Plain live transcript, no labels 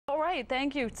right.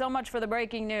 Thank you so much for the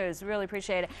breaking news. Really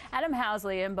appreciate it. Adam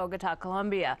Housley in Bogota,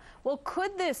 Colombia. Well,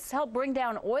 could this help bring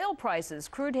down oil prices?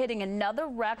 Crude hitting another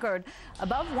record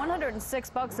above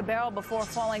 $106 a barrel before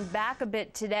falling back a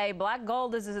bit today. Black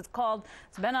gold, as it's called,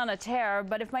 it's been on a tear.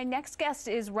 But if my next guest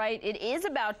is right, it is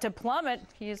about to plummet.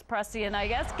 He's prescient, I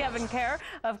guess. Kevin Kerr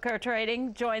of Kerr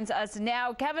Trading joins us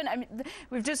now. Kevin,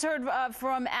 we've just heard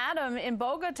from Adam in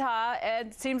Bogota.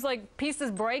 It seems like peace is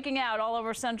breaking out all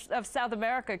over South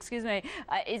America. Excuse me.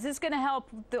 Is this going to help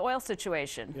the oil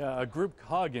situation? Yeah, a group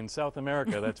hug in South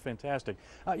America. That's fantastic.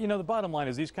 You know, the bottom line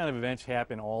is these kind of events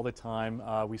happen all the time.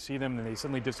 We see them and they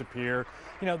suddenly disappear.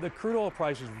 You know, the crude oil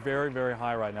price is very, very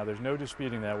high right now. There's no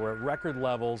disputing that. We're at record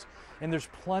levels, and there's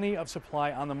plenty of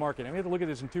supply on the market. And we have to look at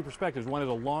this in two perspectives. One is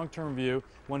a long-term view,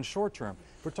 one short-term.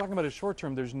 If we're talking about a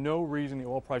short-term, there's no reason the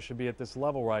oil price should be at this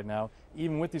level right now,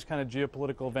 even with these kind of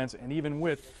geopolitical events and even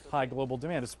with high global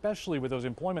demand, especially with those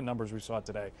employment numbers we saw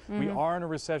today. We are in a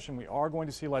recession. We are going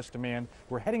to see less demand.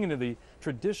 We're heading into the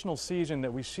traditional season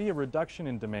that we see a reduction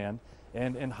in demand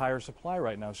and higher supply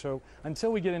right now. So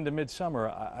until we get into midsummer,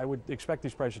 I would expect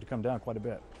these prices to come down quite a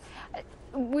bit.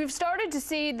 We've started to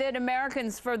see that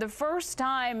Americans, for the first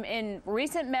time in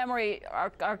recent memory,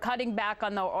 are cutting back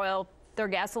on their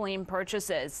gasoline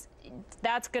purchases.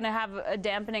 That's going to have a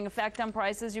dampening effect on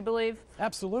prices, you believe?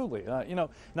 Absolutely. You know,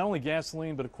 not only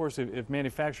gasoline, but of course, if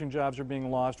manufacturing jobs are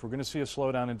being lost, we're going to see a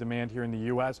slowdown in demand here in the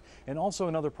U.S. and also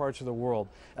in other parts of the world.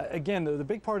 Again, the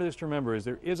big part of this to remember is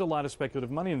there is a lot of speculative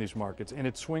money in these markets, and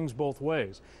it swings both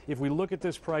ways. If we look at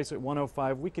this price at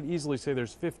 105, we could easily say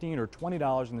there's $15 or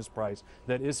 $20 in this price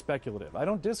that is speculative. I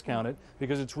don't discount it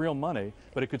because it's real money,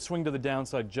 but it could swing to the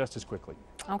downside just as quickly.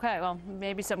 Okay, well,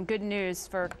 maybe some good news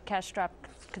for cash-strapped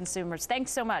consumers.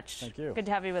 Thanks so much. Thank you. Good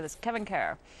to have you with us. Kevin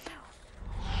Kerr.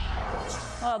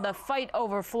 Well, the fight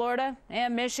over Florida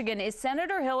and Michigan. Is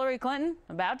Senator Hillary Clinton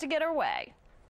about to get her way?